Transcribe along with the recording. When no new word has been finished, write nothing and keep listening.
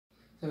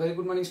So very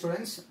good morning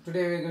students.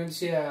 Today we are going to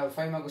see a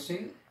 5-mark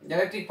question.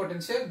 Electric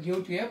potential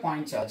due to a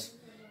point charge.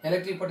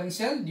 Electric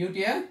potential due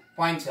to a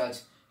point charge.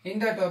 In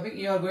that topic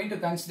you are going to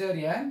consider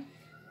a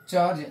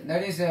charge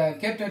that is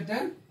kept at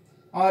the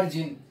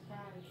origin.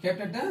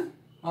 Kept at the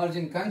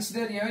origin.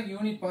 Consider a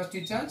unit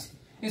positive charge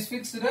is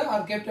fixed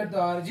or kept at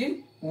the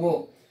origin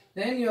O.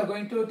 Then you are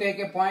going to take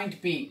a point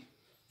P.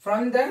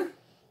 From the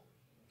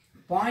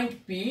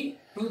point P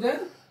to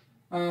the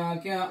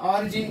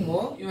origin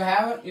O, you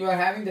are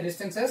having the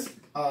distances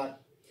R.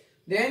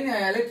 Then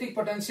electric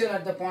potential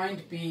at the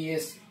point P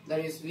is,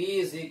 that is V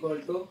is equal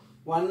to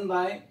 1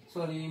 by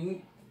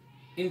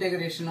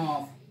integration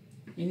of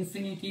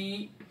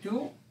infinity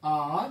to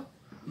R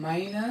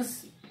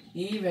minus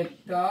E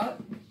vector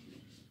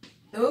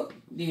to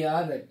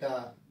dr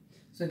vector.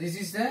 So this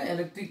is the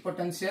electric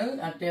potential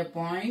at a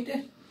point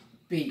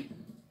P.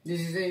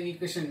 This is the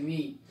equation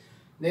V.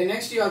 Then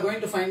next you are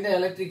going to find the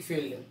electric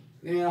field.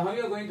 How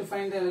you are going to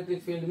find the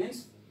electric field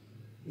means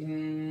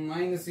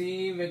minus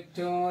E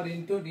vector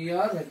into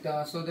dr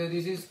vector. So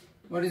this is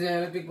what is the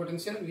electric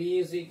potential. V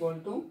is equal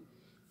to,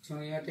 so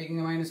we are taking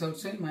the minus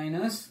outside,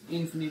 minus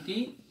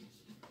infinity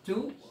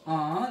to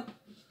R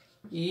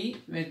E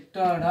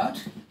vector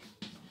dot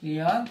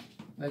dr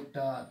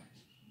vector.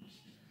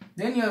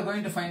 Then you are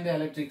going to find the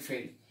electric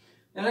field.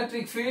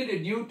 Electric field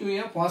due to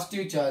a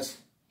positive charge.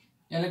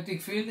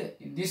 Electric field,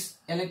 this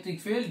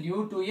electric field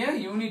due to a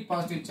unit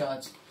positive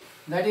charge,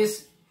 that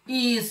is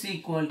E is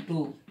equal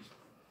to,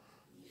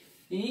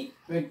 E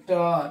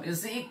vector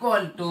is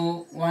equal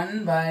to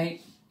 1 by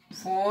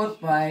 4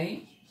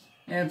 pi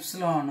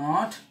epsilon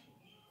naught,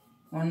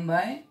 1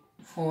 by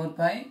 4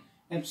 pi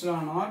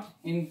epsilon naught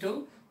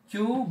into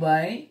Q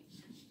by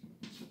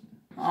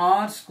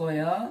R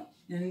square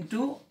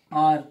into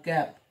R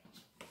cap.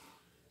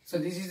 So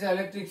this is the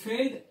electric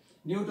field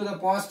due to the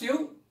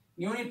positive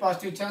unit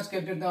positive charge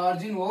kept at the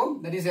origin O,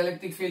 that is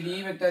electric field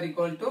E vector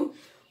equal to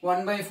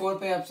 1 by 4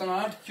 pi epsilon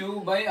naught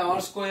Q by R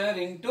square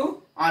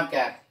into R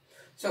cap.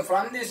 So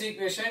from this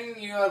equation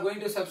you are going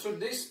to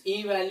substitute this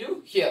E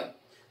value here.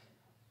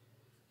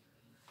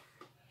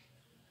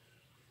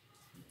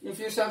 If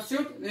you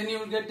substitute, then you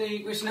will get the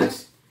equation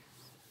as,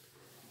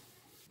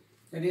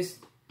 that is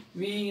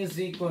V is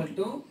equal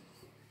to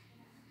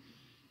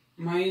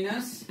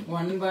minus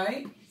 1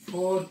 by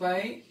 4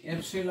 pi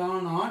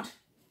epsilon naught.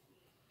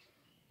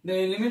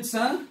 The limits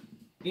are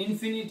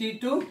infinity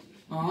to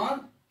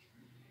R,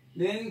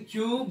 then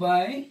Q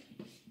by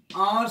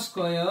R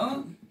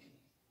square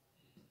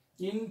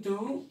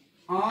into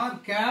R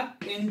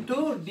cap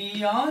into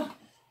dr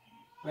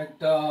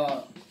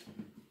vector.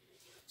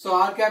 So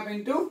R cap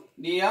into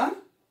dr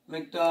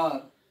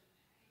vector.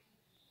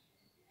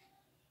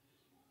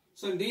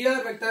 So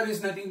dr vector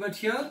is nothing but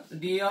here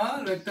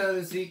dr vector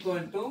is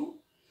equal to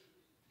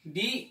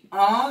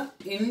dr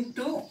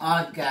into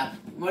R cap.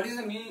 What is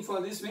the meaning for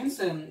this means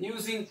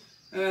using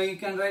you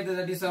can write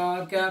that is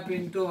R cap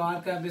into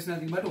R cap is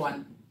nothing but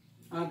 1.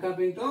 R cap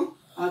into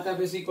R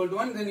cap is equal to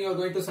 1. Then you are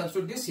going to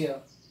substitute this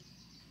here.